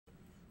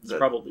It's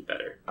probably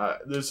better.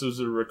 This was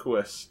a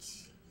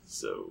request,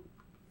 so...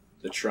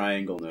 The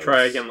triangle notes.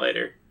 Try again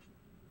later.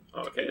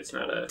 Oh, okay, it's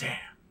not a... Damn.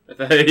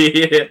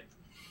 Yeah.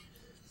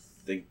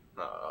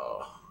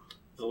 Oh.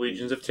 The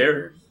Legions of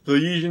Terror. The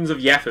Legions of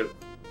Yafu.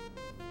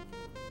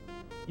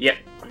 Yeah,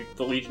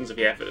 the Legions of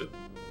Yafu.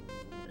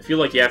 I feel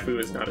like Yafu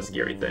is not a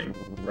scary thing.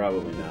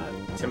 Probably not.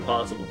 It's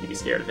impossible to be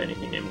scared of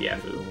anything named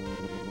Yafu.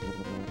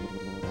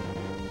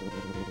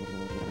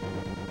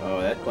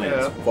 Oh, that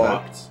planet's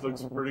fucked. That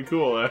looks pretty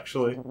cool,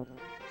 actually.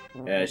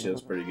 Yeah, she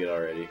looks pretty good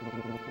already.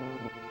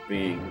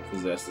 Being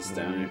possessed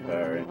astounding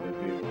power and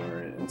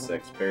more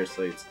insects,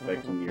 parasites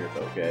affecting the earth.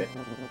 Okay.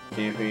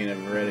 Campaign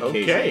of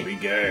eradication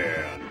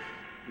began.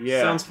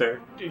 Yeah. Sounds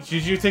fair. Did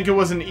you think it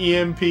was an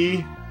EMP?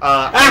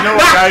 I know a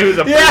guy who's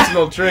a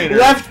personal trainer.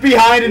 Left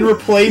behind and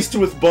replaced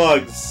with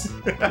bugs.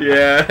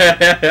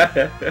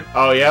 Yeah.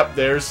 Oh, yep,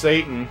 there's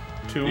Satan.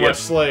 Too much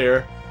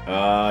Slayer.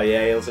 Yeah,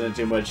 he listened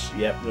to too much.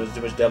 Yep, there was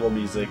too much devil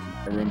music.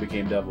 Her room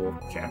became devil.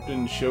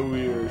 Captain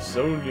Showier,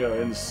 Sonya,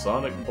 and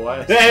Sonic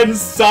Blast. And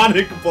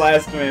Sonic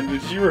Blastman.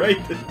 Did you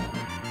write that?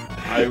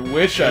 I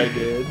wish I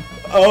did.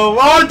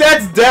 Oh,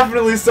 that's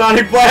definitely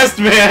Sonic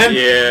Blastman.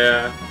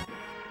 Yeah.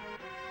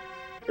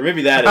 Or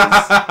maybe that is.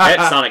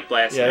 That's Sonic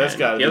Blastman. Yeah, that's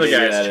gotta The other be.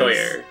 guy That is is.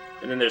 Choyer.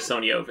 And then there's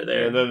Sonya over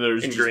there. And then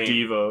there's in just green.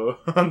 Devo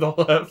on the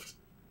left.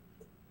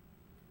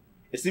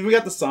 It's even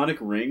got the Sonic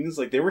rings.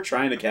 Like, they were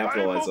trying to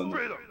capitalize on them.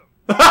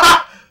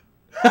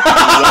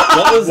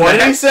 What was What that?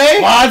 did he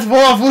say? Fight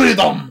for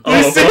freedom! Oh.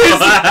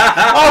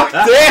 Oh,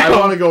 I damn!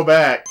 want to go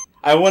back.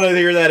 I want to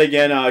hear that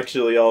again,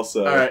 actually,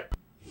 also. Alright.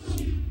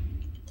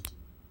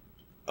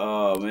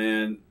 Oh,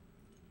 man.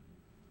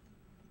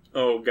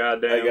 Oh,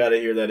 goddamn. I gotta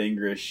hear that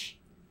English.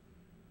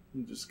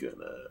 I'm just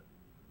gonna...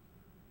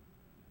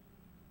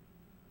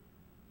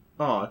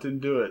 Oh, it didn't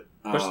do it.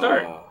 Push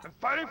start. I'm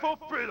fighting for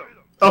freedom.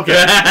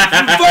 Okay.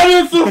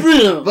 Fighting for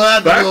freedom!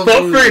 Back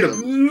for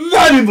freedom.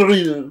 Fighting for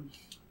freedom!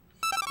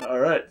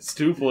 Alright, it's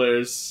 2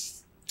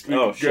 players. We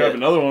Oh, can grab shit.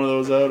 another one of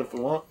those out if we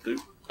want to.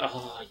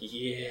 Oh,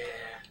 yeah.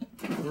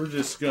 We're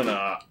just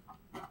gonna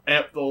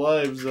amp the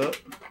lives up.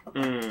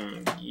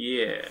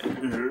 Yeah.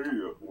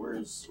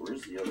 Where's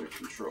the other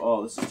control?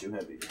 Oh, this is too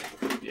heavy.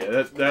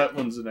 Yeah, that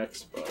one's the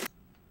next spot.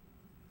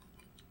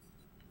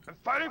 I'm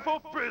fighting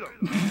for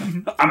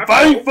freedom. I'm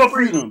fighting for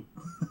freedom!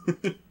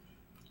 If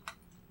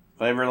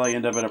I ever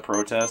end up at a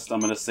protest, I'm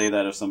gonna say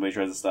that if somebody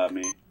tries to stop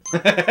me.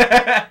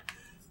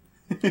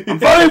 I'm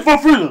fighting for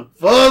freedom!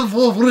 Fight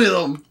for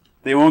freedom!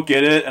 They won't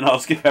get it, and I'll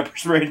just get pepper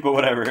sprayed, but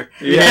whatever.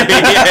 Yeah.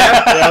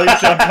 Yeah, I'll get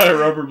shot by a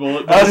rubber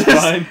bullet, but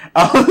it's fine.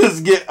 I'll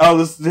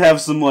just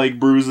have some, like,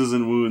 bruises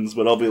and wounds,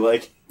 but I'll be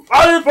like,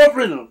 fighting for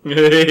freedom!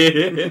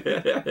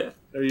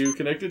 Are you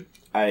connected?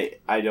 I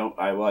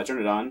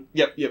turned it on.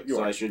 Yep, you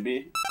So are. I should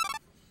be.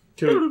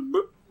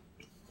 2.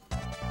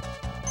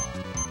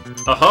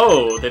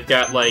 Oh, they've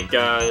got like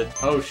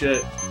Oh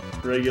shit.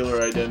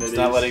 Regular identities. It's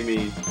not letting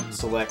me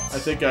select. I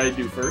think I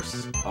do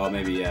first. Oh,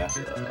 maybe, yeah.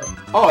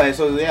 Oh,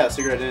 so yeah,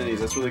 secret identities.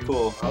 That's really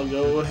cool. I'll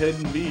go ahead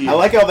and be. I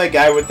like how that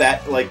guy with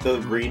that, like, the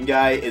green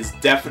guy is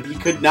definitely, he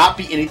could not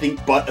be anything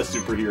but a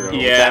superhero.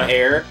 With Yeah. that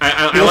hair.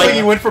 I Feels like like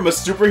he went from a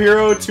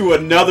superhero to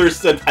an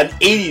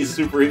 80s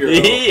superhero.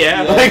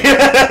 Yeah. Like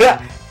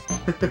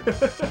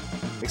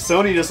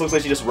Sony just looks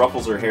like she just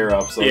ruffles her hair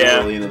up, so I'm Yeah. not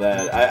really into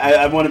that.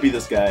 I want to be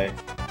this guy.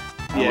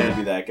 I want Yeah. to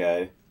be that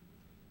guy.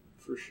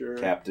 For sure.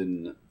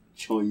 Captain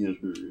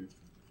Choyer.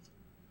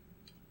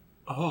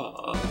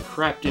 Oh,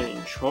 Captain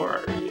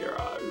Choyer.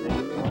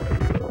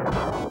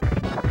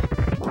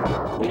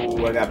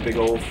 Oh, I got big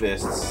old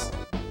fists.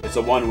 It's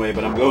a one-way,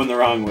 but I'm going the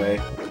wrong way.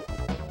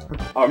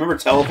 Oh, remember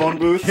telephone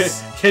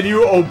booths? Can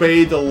you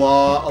obey the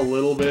law a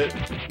little bit?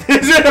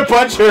 Is it a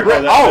puncher?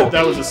 Oh,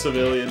 that was a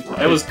civilian.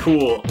 That was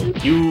cool.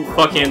 You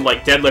fucking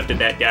like deadlifted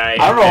that guy.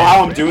 I don't know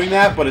how I'm doing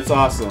that, but it's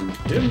awesome.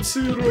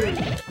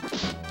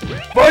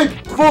 Fight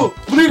for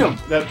freedom!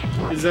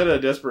 Is that a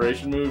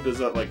desperation move? Does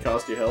that like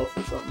cost you health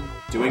or something?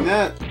 Doing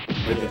that?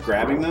 Like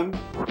grabbing them?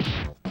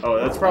 Oh,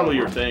 that's probably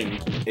your thing.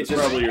 It's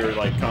just- probably your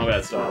like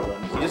combat style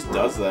then. He just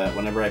does that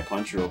whenever I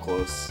punch real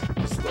close.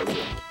 He just does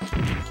it.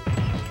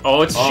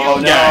 Oh, it's Oh,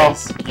 shield no.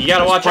 guys. You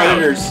gotta watch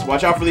Predators. out.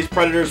 Watch out for these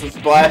predators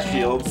with blast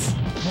shields.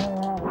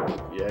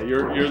 Yeah,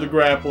 you're the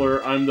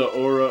grappler. I'm the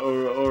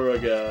aura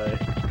guy.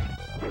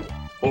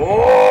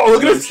 Oh,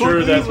 look at I'm this!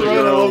 sure that the I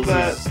love girls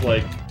that. is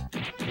like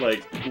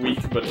weak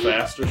but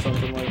fast or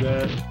something like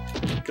that.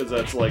 Because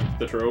that's like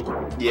the trope.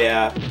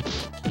 Yeah.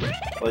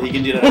 Well, he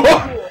can do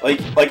that.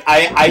 like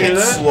I hit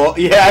that? slow.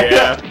 Yeah.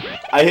 Yeah.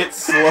 I hit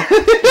slow.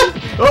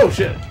 Oh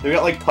shit! They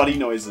got like putty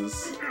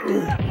noises.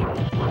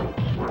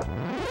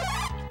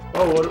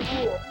 Oh what?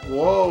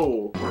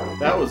 Whoa!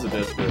 That was a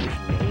desperation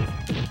move.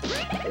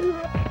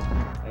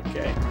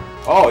 Okay.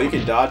 Oh, you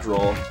can dodge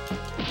roll.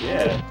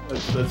 Yeah,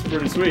 that's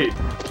pretty sweet.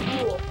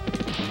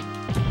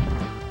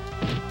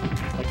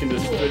 I can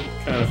just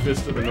kind of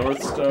fist of the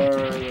North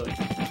Star.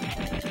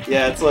 Like...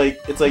 Yeah, it's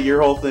like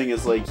your whole thing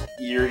is like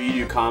you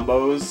do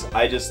combos.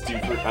 I just do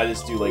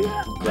like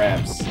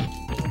grabs.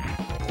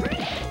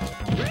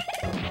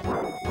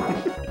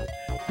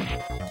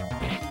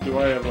 Do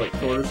I have like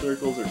quarter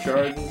circles or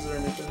charges or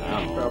anything? I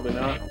don't know. Probably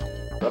not.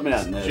 Probably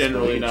not in this.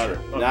 Generally but not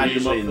sure. a Not beat 'em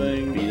usually up in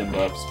thing. beat 'em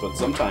ups, but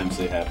sometimes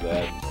they have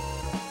that.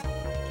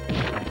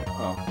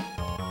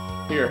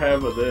 Oh. Here,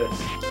 have a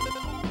this.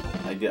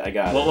 I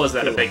got What it. was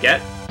that, a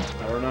baguette?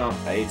 I don't know.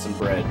 I ate some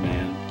bread,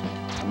 man.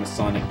 I'm a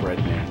Sonic bread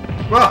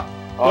man. Ah!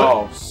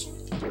 Oh,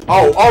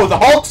 oh, the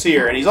Hulk's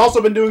here, and he's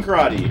also been doing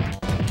karate.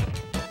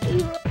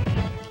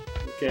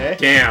 Okay.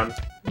 Damn.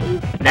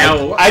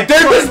 Now...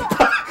 There was.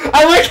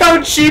 I like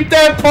how cheap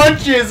that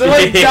punch is. They're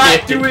like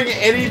not doing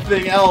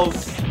anything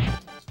else.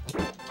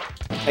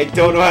 I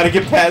don't know how to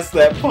get past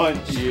that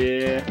punch.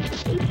 Yeah.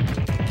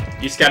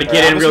 You just gotta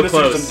get in real I'm just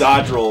gonna do close. some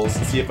dodge rolls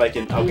and see if I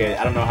can. Okay,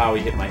 I don't know how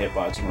he hit my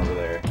hitbox from over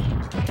there.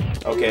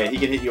 Okay, he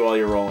can hit you while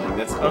you're rolling.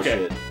 That's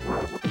bullshit.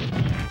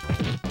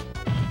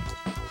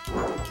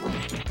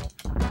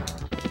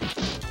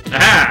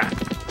 Ah!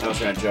 I was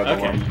trying to juggle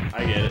Okay, him.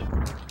 I get it.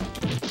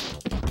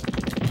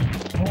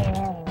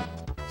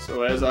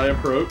 So as I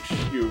approach,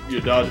 you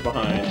dodge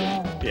behind.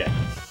 And, yeah.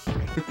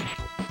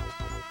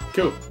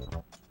 Cool.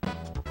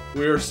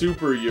 We are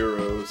super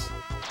Euros.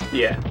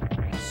 Yeah.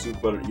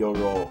 Super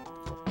Euro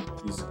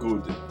is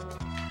good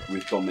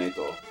with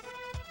tomato.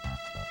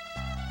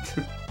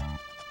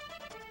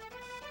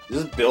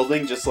 Is this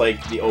building just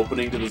like the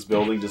opening to this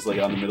building just like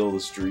on the middle of the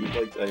street?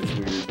 Like that's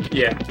weird.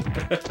 Yeah.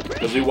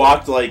 Because we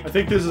walked like I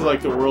think this is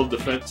like the World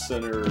Defense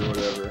Center or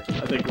whatever.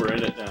 I think we're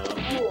in it now.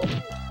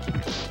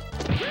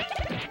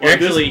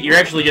 You're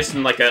actually just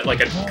in like a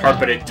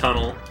carpeted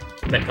tunnel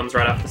that comes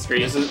right off the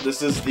street.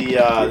 this is the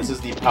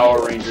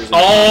Power Rangers.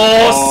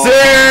 Oh,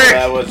 sick!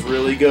 That was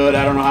really good.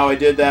 I don't know how I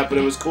did that, but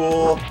it was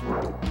cool.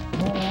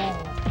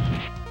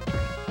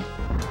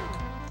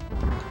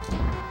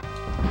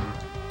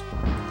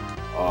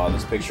 Oh,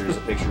 this picture is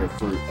a picture of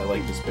fruit. I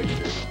like this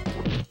picture.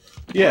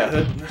 Yeah,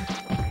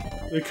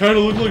 they kind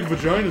of look like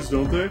vaginas,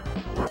 don't they?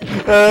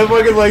 I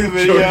fucking like the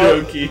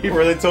video Jojo Keep.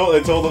 where they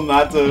told them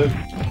not to.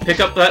 Pick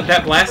up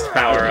that blast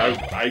power.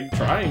 I'm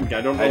trying.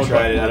 I don't know. I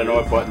tried it. I don't know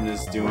what button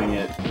is doing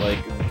it.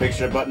 Like the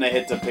picture button I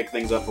hit to pick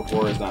things up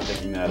before is not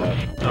picking that up.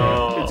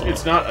 Oh.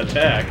 It's not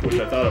attack, which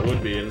I thought it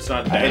would be, and it's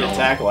not down. I hit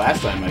attack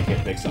last time I could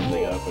pick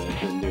something up, and it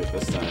didn't do it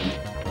this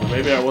time.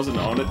 Maybe I wasn't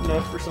on it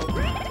enough or something.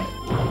 I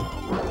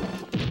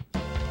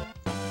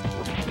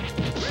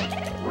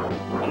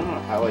don't know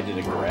how I did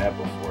a grab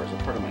before. Is it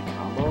part of my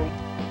combo?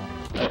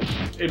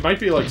 It might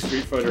be like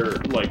Street Fighter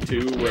like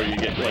 2, where you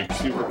get like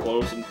super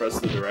close and press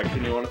the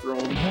direction you want to throw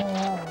them.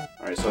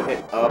 Alright, so I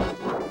hit up,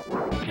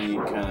 and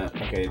you kind of...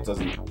 Okay, it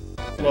doesn't...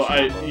 Well,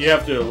 you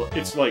have to...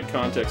 It's like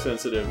context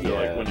sensitive to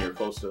like Yeah. when you're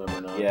close to them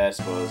or not. Yeah, I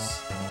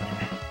suppose.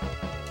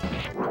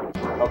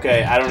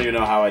 Okay, I don't even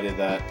know how I did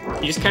that.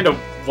 You just kind of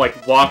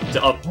like walked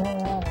up.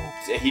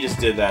 He just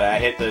did that. I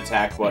hit the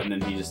attack button,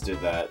 and he just did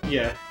that.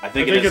 Yeah. I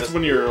think it is. it's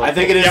when you're... I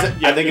think it is.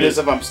 Yep, I think it is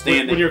if I'm When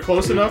standing. you're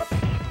close enough,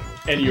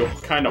 and you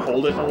kind of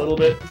hold it a little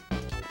bit.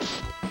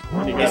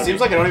 It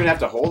seems like I don't even have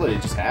to hold it.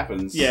 It just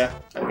happens. Yeah.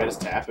 Like I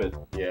just tap it.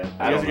 Yeah.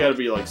 I I don't guess you know. gotta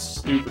be like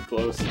stupid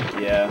close.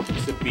 Yeah,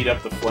 just to beat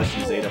up the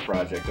Fleshy Zeta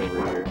project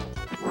over here.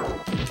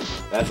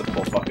 That's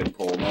a fucking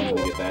pull. No one's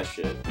gonna get that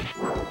shit.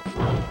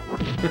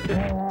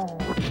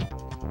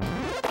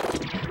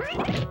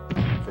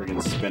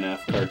 Friggin'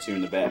 spin-off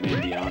cartoon, The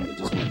Batman Beyond, that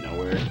just went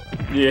nowhere.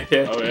 Yeah.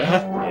 Oh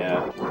yeah?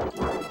 Yeah.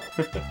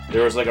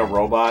 There was like a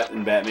robot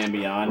in Batman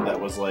Beyond that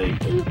was like,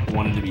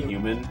 wanted to be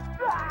human.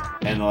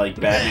 And like,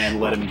 Batman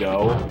let him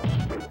go.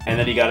 And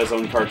then he got his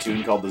own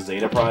cartoon called The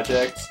Zeta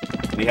Project.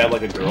 And he had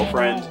like a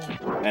girlfriend.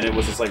 And it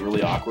was just like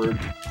really awkward.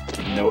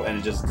 And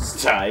it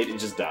just died. It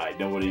just died.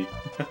 Nobody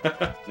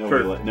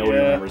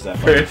remembers that.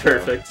 Very fucking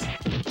show. perfect.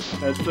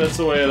 That's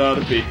the way it ought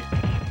to be.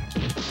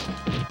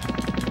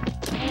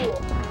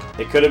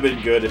 It could have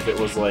been good if it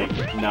was like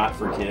not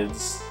for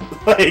kids.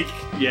 Like,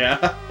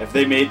 Yeah. if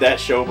they made that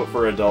show but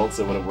for adults,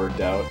 it would have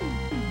worked out.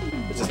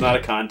 It's just not a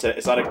content.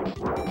 It's not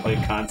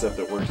a concept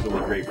that works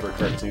really great for a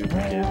cartoon for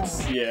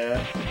kids.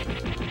 Yeah.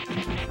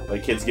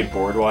 Like kids get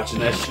bored watching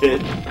that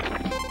shit.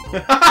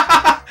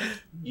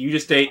 You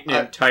just ate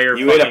an entire.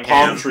 You ate a fucking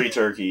palm ham. tree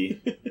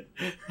turkey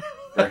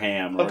or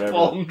ham or A whatever.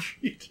 palm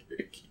tree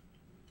turkey.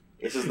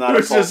 This is not.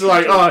 It's a palm just tree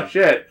like, turkey. oh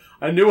shit,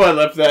 I knew I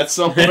left that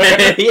somewhere.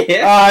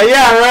 Yeah.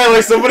 Yeah, right.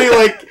 Like somebody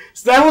like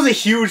that was a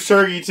huge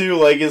turkey too.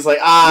 Like it's like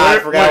I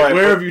forgot where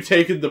where. have you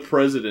taken the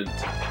president?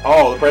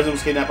 Oh, the president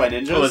was kidnapped by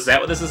ninjas. Oh, is that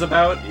what this is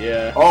about?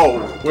 Yeah. Oh,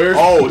 Where's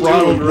oh,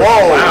 Ronald dude, Reagan?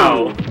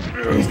 whoa!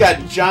 Wow. He's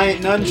got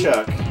giant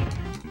nunchuck.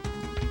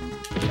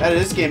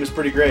 This game is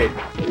pretty great.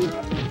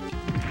 Okay.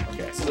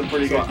 This is a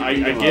pretty So good. I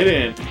beat 'em get up.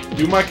 in,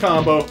 do my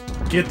combo,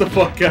 get the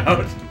fuck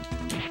out.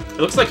 It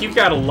looks like you've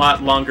got a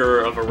lot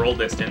longer of a roll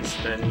distance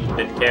than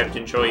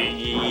Captain Choi.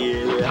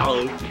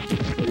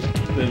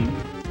 Then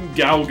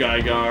Gao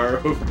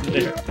Geiger over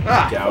there.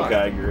 Ah, Gao fuck.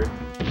 Geiger.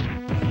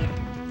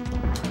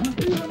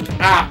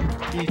 Ah,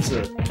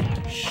 pizza.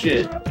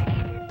 Shit.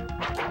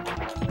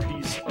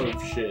 Piece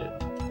of shit.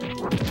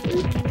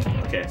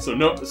 Okay, so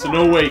no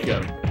wake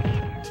up.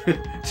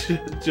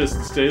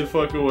 Just stay the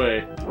fuck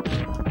away.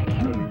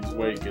 He's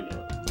waking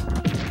up.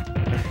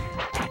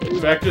 In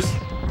fact, just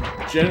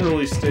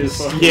generally stay the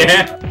fuck away.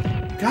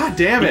 Yeah. God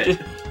damn it!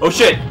 Oh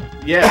shit!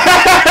 Yeah.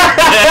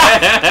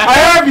 I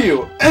have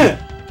you!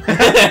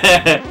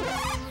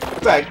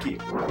 Thank you.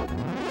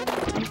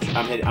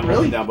 I'm Really?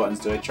 holding down buttons.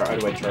 Do I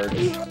charge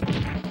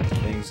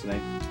things? Can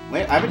I...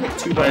 Wait, I haven't hit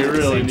 2 I buttons at the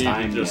really same need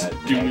time to just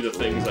yet, do actually. the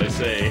things I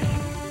say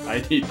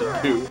I need to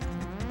do.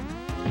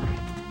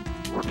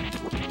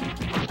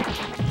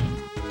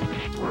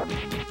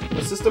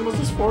 What system was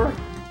this for?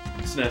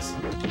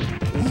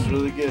 SNES. This is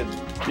really good.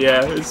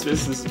 Yeah, this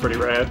is pretty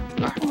rad.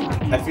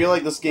 I feel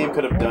like this game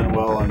could have done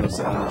well on the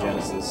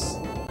Genesis.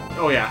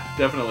 Oh yeah,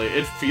 definitely.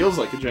 It feels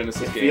like a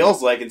Genesis It game.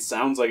 feels like and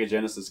sounds like a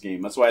Genesis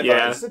game. That's why I Yeah.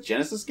 thought, is this a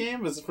Genesis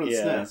game? Or is it for the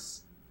Yeah.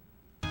 SNES?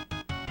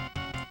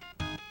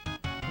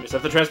 You just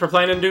have to transfer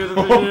plane and do the.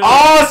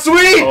 Oh,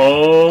 sweet!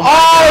 Oh, my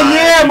Oh God.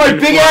 yeah, You my can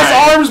big fly.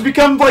 ass arms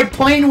become like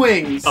plane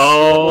wings.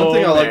 Oh, One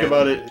thing I like man.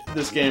 about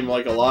this game,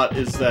 like a lot,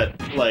 is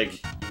that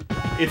like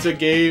it's a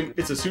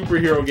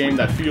superhero game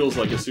that feels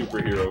like a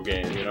superhero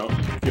game. You know,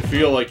 you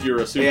feel like you're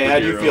a superhero. Yeah, I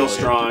do feel like-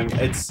 strong.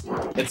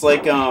 It's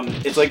like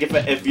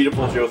if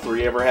Beautiful Joe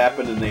 3 ever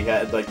happened and they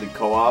had like the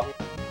co-op,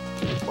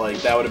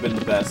 like that would have been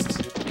the best.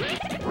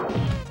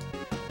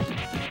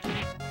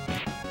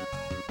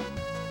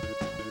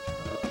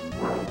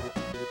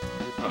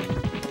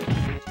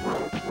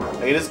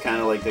 Like, it is kind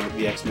of like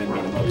the X-Men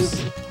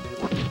beat-em-ups.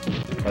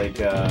 Like,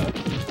 the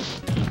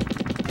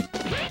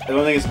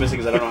only thing it's missing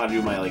is I don't know how to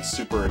do my, like,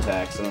 super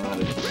attacks. I don't know how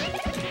to...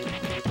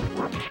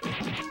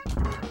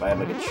 If I have,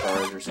 like, a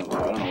charge or something.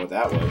 I don't know what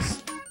that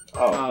was.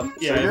 Oh,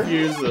 yeah, trigger? if you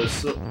use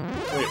the...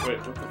 Wait,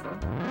 what the fuck?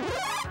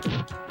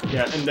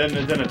 Yeah, and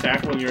then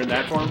attack when you're in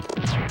that form.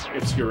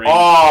 It's your range.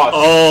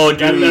 Oh,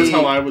 That's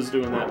how I was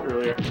doing that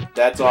earlier.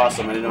 That's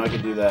awesome. I didn't know I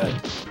could do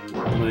that.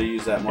 I'm gonna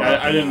use that more.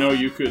 Yeah, I didn't know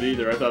you could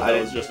either. I thought I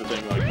that was just a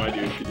thing like my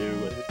dude could do,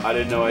 but I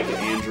didn't know I could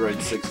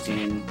Android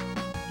 16.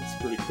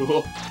 it's pretty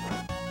cool.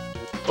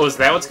 Oh, is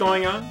that what's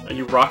going on? Are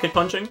you rocket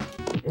punching?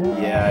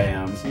 Yeah, I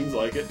am. Seems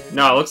like it.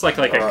 No, it looks like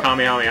a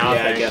Kamehameha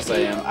Yeah, thing. I guess I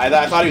am.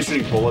 I thought he was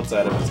shooting bullets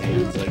out of his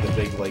hands, like a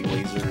big like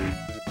laser.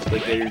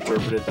 Like they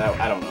interpret it that.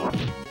 I don't know.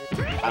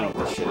 I don't know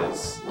what this shit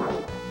is,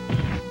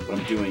 but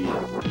I'm doing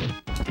it.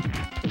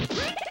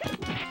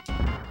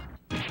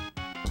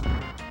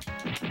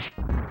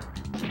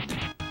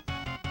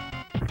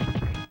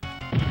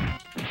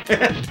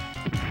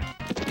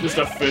 Just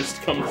a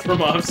fist comes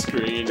from off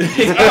screen.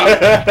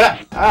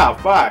 Ah,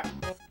 fuck.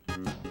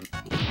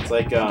 It's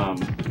like,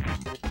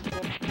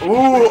 Ooh!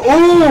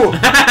 Ooh!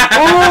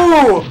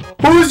 Ooh!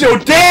 Who's your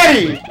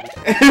daddy?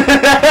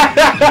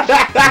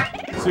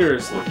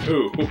 Seriously,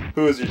 who?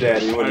 Who is your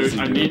daddy? What does he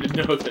I do? need to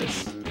know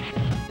this.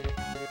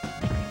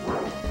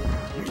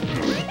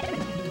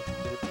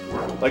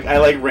 Like, I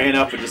like ran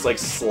up and just like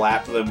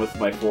slapped them with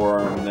my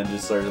forearm and then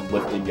just started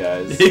lifting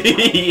guys.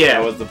 Yeah.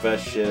 That was the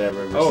best shit I've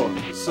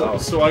ever seen.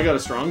 So I got a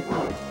strong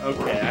point.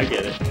 Okay, I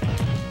get it.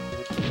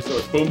 So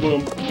it's boom,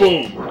 boom,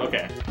 boom.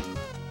 Okay.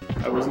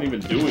 I wasn't even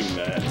doing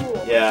that.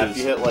 Yeah, which if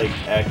you hit like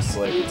X,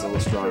 like it's a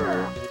little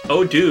stronger.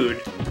 Oh,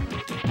 dude.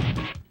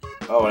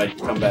 Oh, and I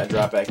come back,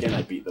 drop back in,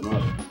 I beat them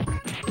up.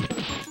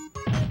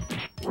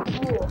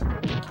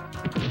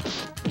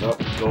 Oh,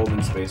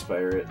 golden space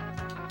pirate.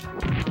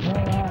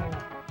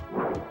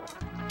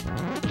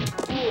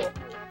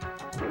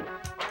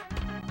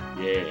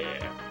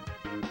 Yeah.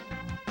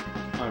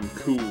 I'm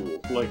cool,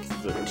 like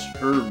the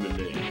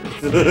Terminator.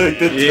 Like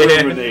the Yeah.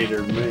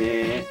 Terminator,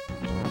 man.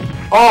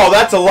 Oh,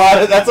 that's a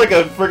lot. That's like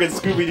a friggin'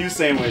 Scooby-Doo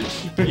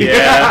sandwich.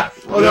 Yeah.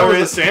 Oh, that was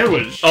a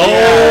sandwich. Oh. Yeah,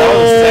 that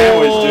was a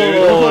sandwich,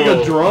 dude. That was like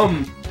a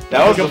drum.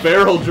 That was like a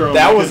barrel drum.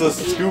 That was a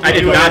Scooby-Doo. I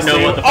did not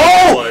know what the fuck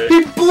Oh, it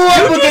was. he blew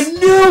up with a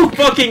nuke.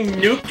 Fucking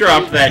nuke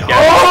dropped that guy.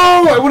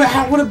 Oh, I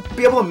want to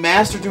be able to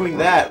master doing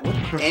that.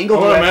 What angle I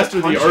do want I to have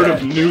master punch the art at?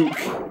 of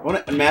nuke. I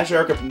want to master the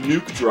art of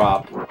nuke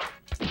drop.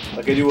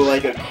 Like I do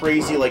like a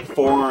crazy like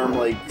forearm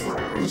like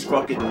just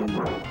fucking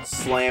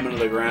slam into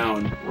the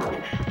ground.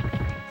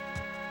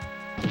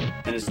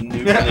 And just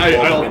nuke. And they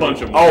blow I'll up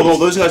punch in- him Oh no, once.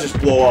 those guys just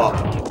blow up.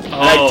 And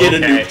I Oh, did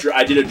okay. a nuke.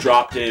 I did a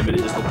drop to him, and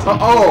it just. Looked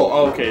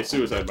Oh, okay,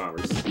 suicide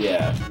bombers.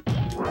 Yeah.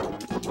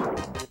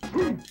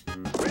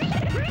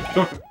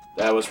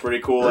 That was pretty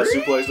cool. That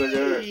suplex that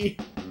guy.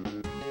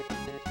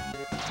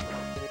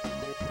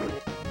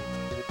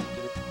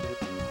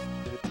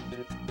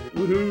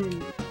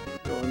 Woohoo!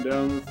 Going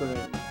down the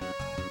thing.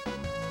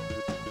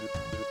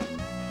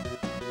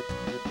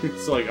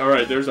 It's like,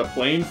 alright, there's a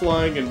plane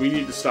flying and we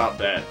need to stop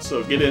that,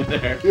 so get in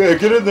there. Yeah,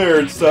 get in there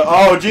and stuff.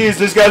 Oh, jeez,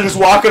 this guy's just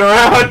walking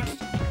around.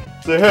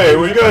 Say, hey,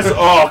 what you guys?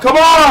 Oh, come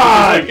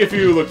on! Like, if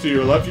you look to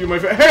your left, you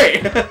might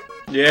hey!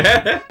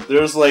 Yeah.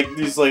 There's like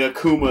these like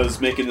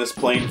Akumas making this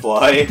plane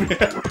fly.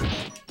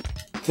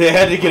 They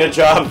had to get a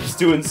job just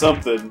doing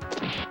something.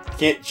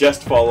 Can't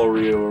just follow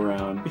Rio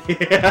around.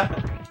 Yeah.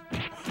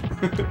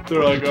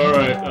 They're like,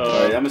 alright,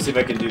 Alright, I'm gonna see if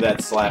I can do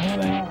that slap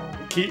thing.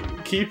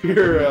 keep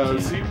your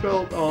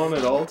seatbelt on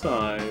at all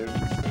times.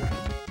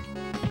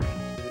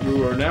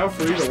 You are now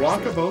free to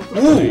walk about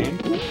the plane.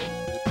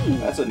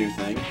 That's a new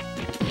thing.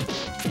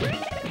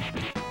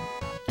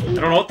 I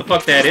don't know what the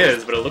fuck that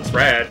is, but it looks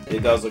rad.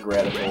 It does look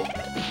radical.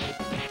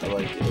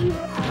 like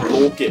it.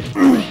 Look it.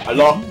 I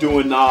like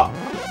doing that.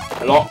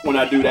 I like when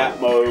I do that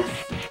move.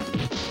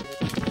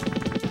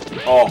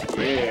 Oh,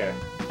 Yeah.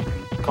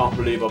 can't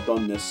believe I've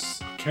done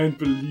this. Can't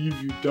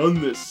believe you've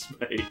done this,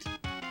 mate.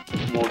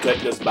 I'm gonna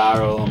take this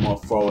barrel and I'm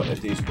gonna throw it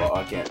at these, but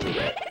I can't do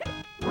that.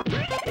 I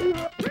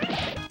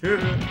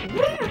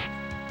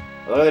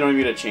love they don't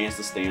even get a chance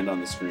to stand on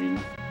the screen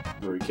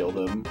where we kill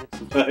them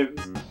sometimes.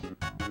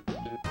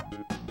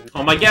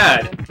 Oh my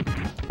god!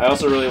 I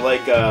also really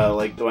like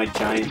my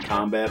giant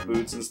combat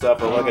boots and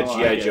stuff. I like a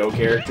G.I. Joe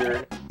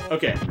character.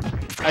 Okay.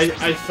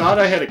 I thought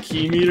I had a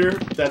key meter.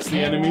 That's the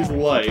enemy's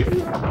life.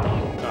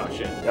 Oh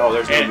shit. Oh,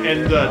 there's no And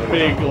meter. the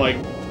big like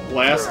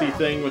blasty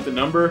thing with the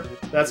number.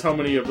 That's how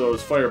many of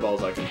those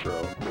fireballs I can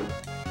throw.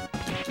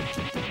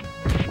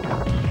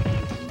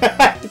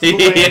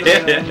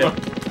 Yeah.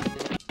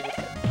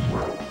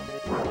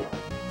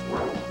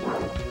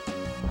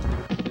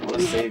 I want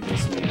to save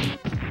this man.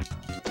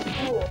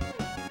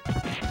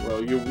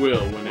 Well, you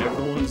will when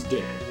everyone's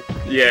dead.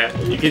 Yeah,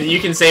 you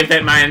can save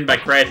that mine by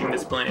crashing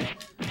this plane.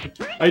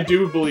 I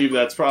do believe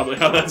that's probably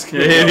how that's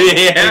gonna go.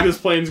 Yeah. Like this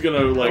plane's gonna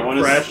like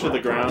crash to the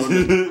ground.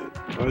 I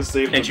want to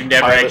save. And you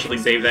never actually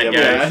save that guy.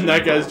 Yeah, and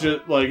that guy's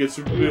just like it's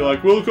be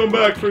like, "We'll come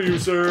back for you,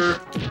 sir."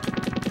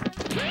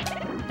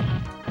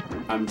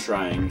 I'm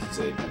trying to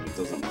save him. It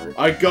doesn't work.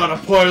 I got a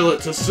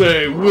pilot to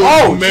say,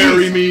 "Will you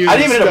marry me in I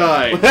the didn't even-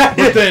 sky?"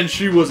 But then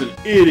she was an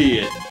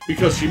idiot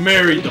because she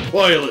married the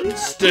pilot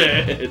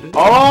instead.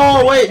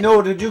 Oh wait,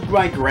 no. To do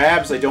my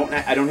grabs, I don't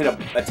hit a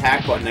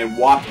attack button. I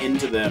walk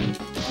into them,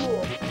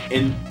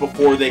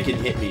 before they can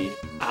hit me.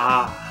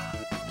 Ah.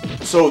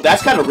 So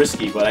that's kind of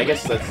risky, but I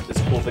guess that's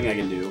a cool thing I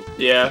can do.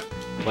 Yeah.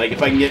 Like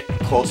if I can get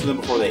close to them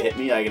before they hit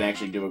me, I can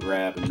actually do a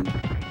grab and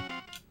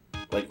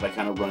like if I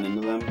kind of run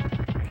into them,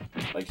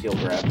 like he'll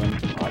grab them.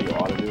 Oh, you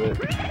ought to do it.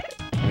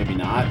 Maybe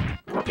not.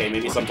 Okay,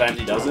 maybe sometimes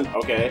he doesn't.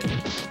 Okay.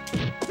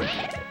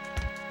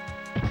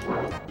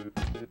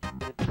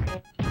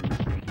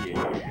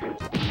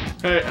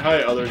 Hey,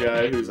 hi, other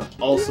guy who's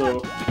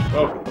also.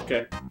 Oh,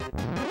 okay.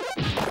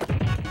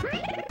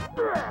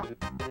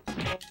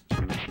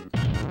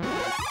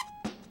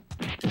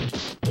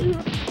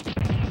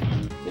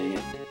 Dang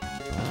it.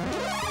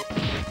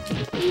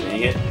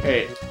 Dang it.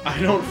 Hey, I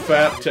don't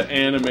fap to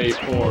anime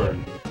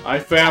porn. I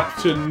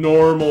fap to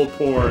normal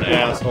porn,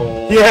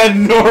 asshole. Yeah,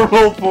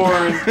 normal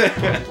porn.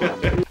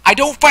 I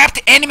don't fap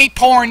to anime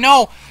porn.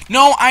 No,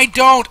 I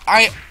don't.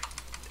 I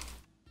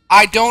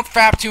don't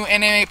fap to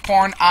anime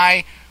porn.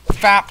 I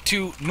fap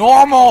to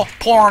normal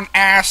porn,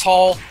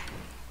 asshole.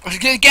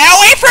 Get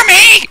away from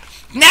me!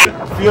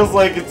 Now. Feels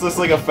like it's just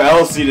like a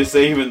fallacy to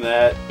say even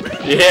that.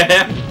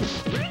 Yeah.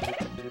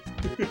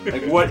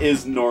 Like, what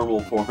is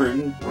normal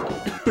porn?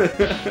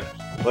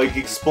 Like,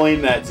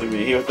 explain that to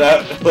me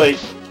without, like...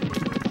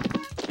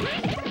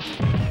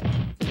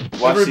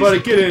 Watch Everybody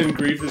these... get in and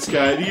grief this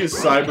guy. He is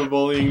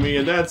cyberbullying me,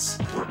 and that's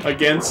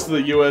against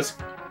the U.S.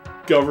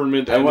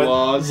 government and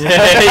laws. Yeah.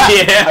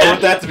 I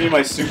want that to be my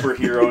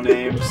superhero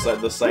name,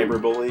 the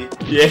cyberbully.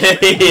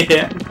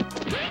 Yeah.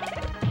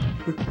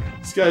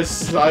 This guy's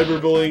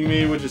cyberbullying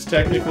me, which is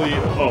technically...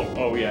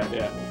 Oh, yeah.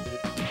 Yeah.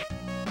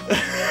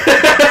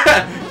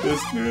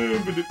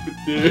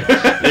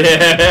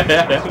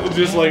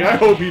 Just like, I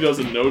hope he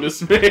doesn't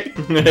notice me.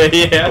 I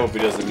Yeah. hope he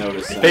doesn't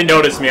notice If that. they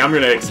notice me, I'm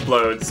gonna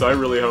explode, so I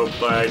really hope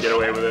I get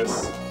away with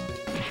this.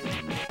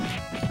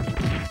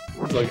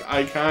 It's like,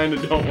 I kind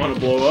of don't want to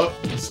blow up,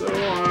 so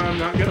I'm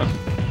not gonna.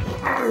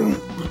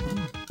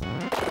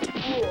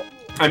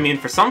 I mean,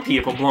 for some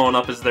people, blowing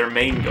up is their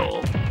main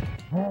goal.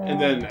 And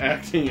then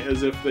acting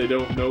as if they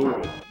don't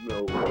know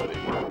nobody.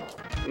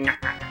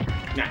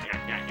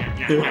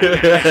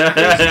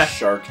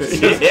 Shark.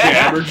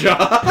 Yeah.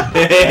 Jabberjaw.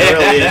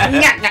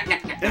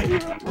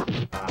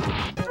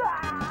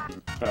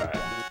 Alright.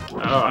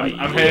 Oh,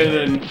 I'm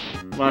handing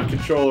my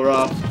controller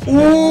off.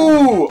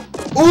 Ooh!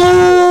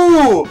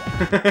 Ooh!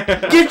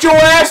 Get your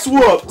ass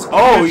whooped!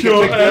 Oh, you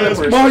can pick the other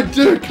person. My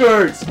dick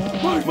hurts!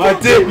 My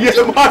dick!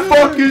 Yeah, my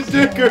fucking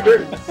dick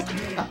hurts!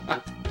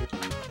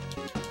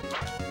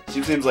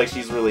 She seems like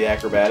she's really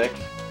acrobatic.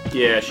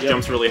 Yeah, she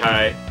jumps really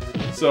high.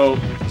 So,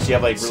 She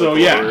have like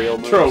really cool aerial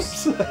moves.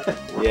 tropes.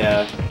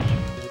 Yeah.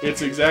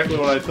 It's exactly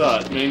what I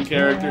thought. Main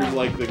character's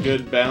like the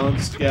good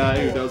balanced guy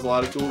who does a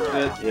lot of cool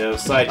shit. Yeah,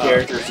 side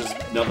characters just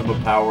nothing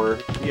but power.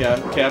 Yeah,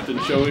 Captain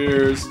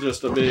Shoeir's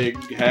just a big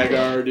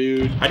Hagar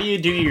dude. How do you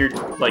do your,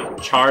 like,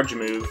 charge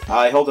move?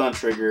 I hold on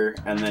trigger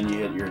and then you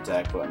hit your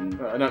attack button.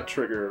 Not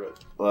trigger,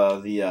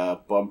 but The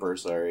bumper,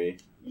 sorry.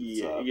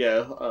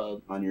 yeah.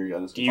 On your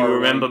gun. Do you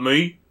remember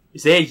me?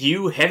 Is that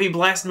you, Heavy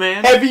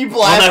Blastman? Heavy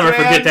Blastman? I'll never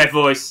forget that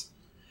voice.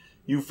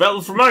 You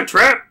fell for my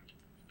trap.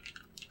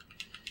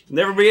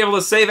 Never be able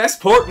to say that's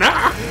port now.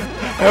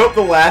 I hope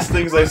the last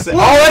things I say. Oh,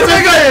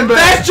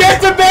 that's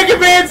just a Mega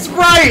Man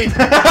sprite!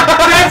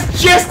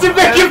 That's just a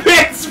Mega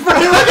Man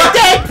sprite! Look at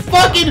that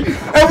fucking.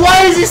 And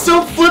why is he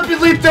so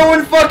flippantly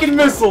throwing fucking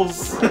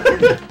missiles?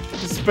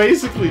 It's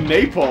basically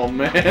Napalm,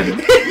 man.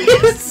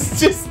 It's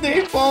just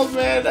Napalm,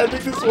 man. I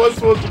think this was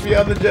supposed to be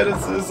on the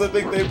Genesis. I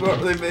think they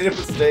made a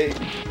mistake.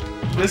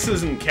 This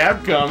isn't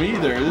Capcom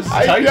either. This is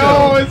I Taito.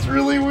 know, it's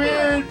really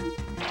weird.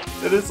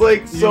 And it's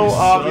like so You son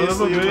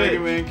obviously of a a Mega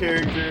bitch. Man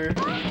character.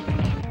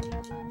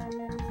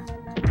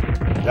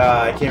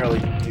 I can't really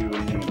do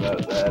anything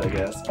about that, I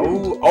guess.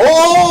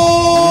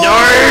 Oh!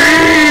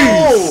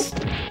 Nice!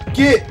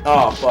 Get!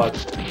 Oh, fuck.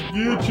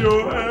 Get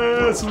your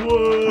ass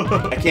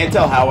whooped. I can't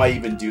tell how I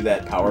even do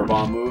that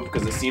powerbomb move,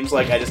 because it seems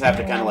like I just have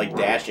to kind of like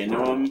dash into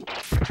him,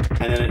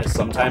 and then it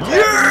sometimes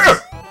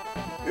happens.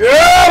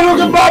 Yeah! Look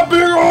at my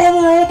big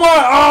old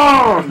my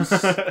arms!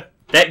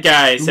 That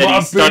guy said My he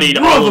big studied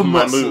all brother of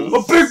my muscles.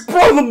 moves. My big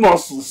brother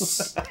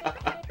muscles!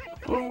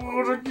 I'm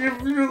gonna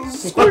give you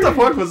the What the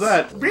fuck was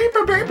that?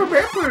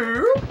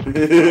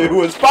 It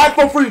was Fight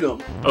for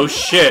Freedom! Oh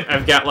shit,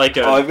 I've got like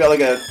a... Oh, I've got like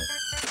a...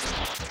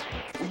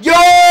 Yo!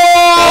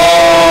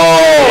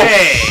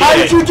 Hey! How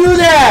did you do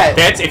that?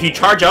 That's if you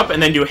charge up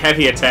and then do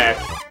heavy attack.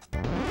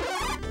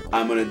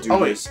 I'm gonna do Oh,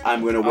 wait. this.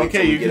 I'm gonna wait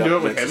till Okay, we you get can do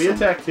up it with next heavy to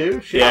some- attack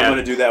too? Shit. Yeah. I'm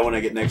gonna do that when I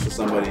get next to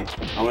somebody.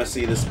 I wanna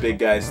see this big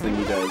guy's thing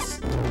he does.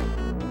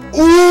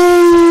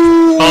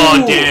 Ooh!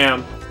 Oh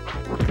damn.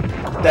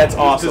 That's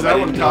awesome. Does that I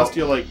one didn't cost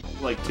know. you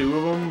like 2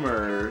 of them,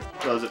 or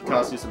does it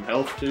cost you some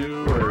health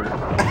too, or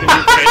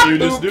can you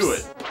just do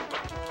it?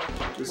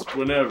 Just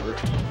whenever.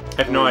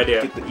 I have no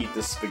idea. Get to eat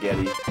this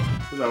spaghetti.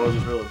 Because I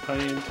wasn't really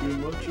paying too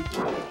much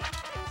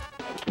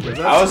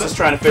attention. I was just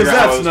trying to figure out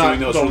how I was doing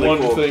those the really one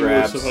cool thing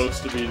grabs. we're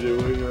supposed to be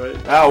doing, right?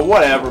 Oh,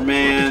 whatever,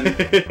 man.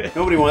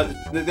 Nobody wants.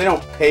 They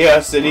don't pay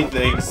us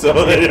anything,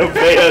 so they don't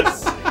pay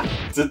us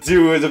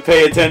to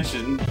pay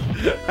attention.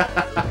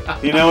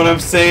 You know what I'm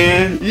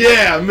saying?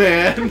 Yeah,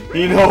 man.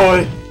 You know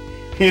what?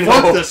 You know.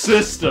 Fuck the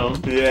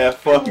system. Yeah,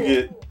 fuck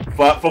it.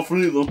 Fight for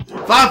freedom.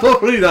 Fight for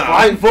freedom.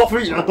 Fight for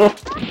freedom.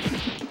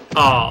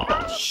 Oh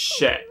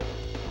shit.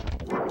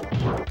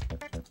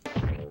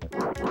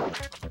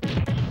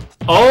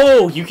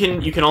 Oh, you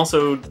can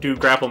also do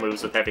grapple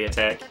moves with heavy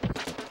attack.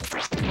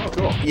 Oh,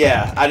 cool.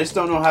 Yeah, I just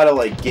don't know how to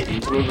like get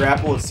into a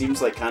grapple. It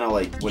seems like kind of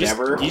like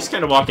whenever. You just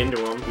kind of walk into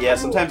them. Yeah,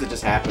 sometimes it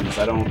just happens.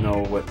 I don't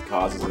know what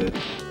causes it.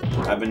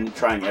 I've been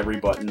trying every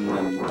button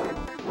and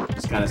it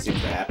just kind of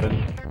seems to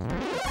happen.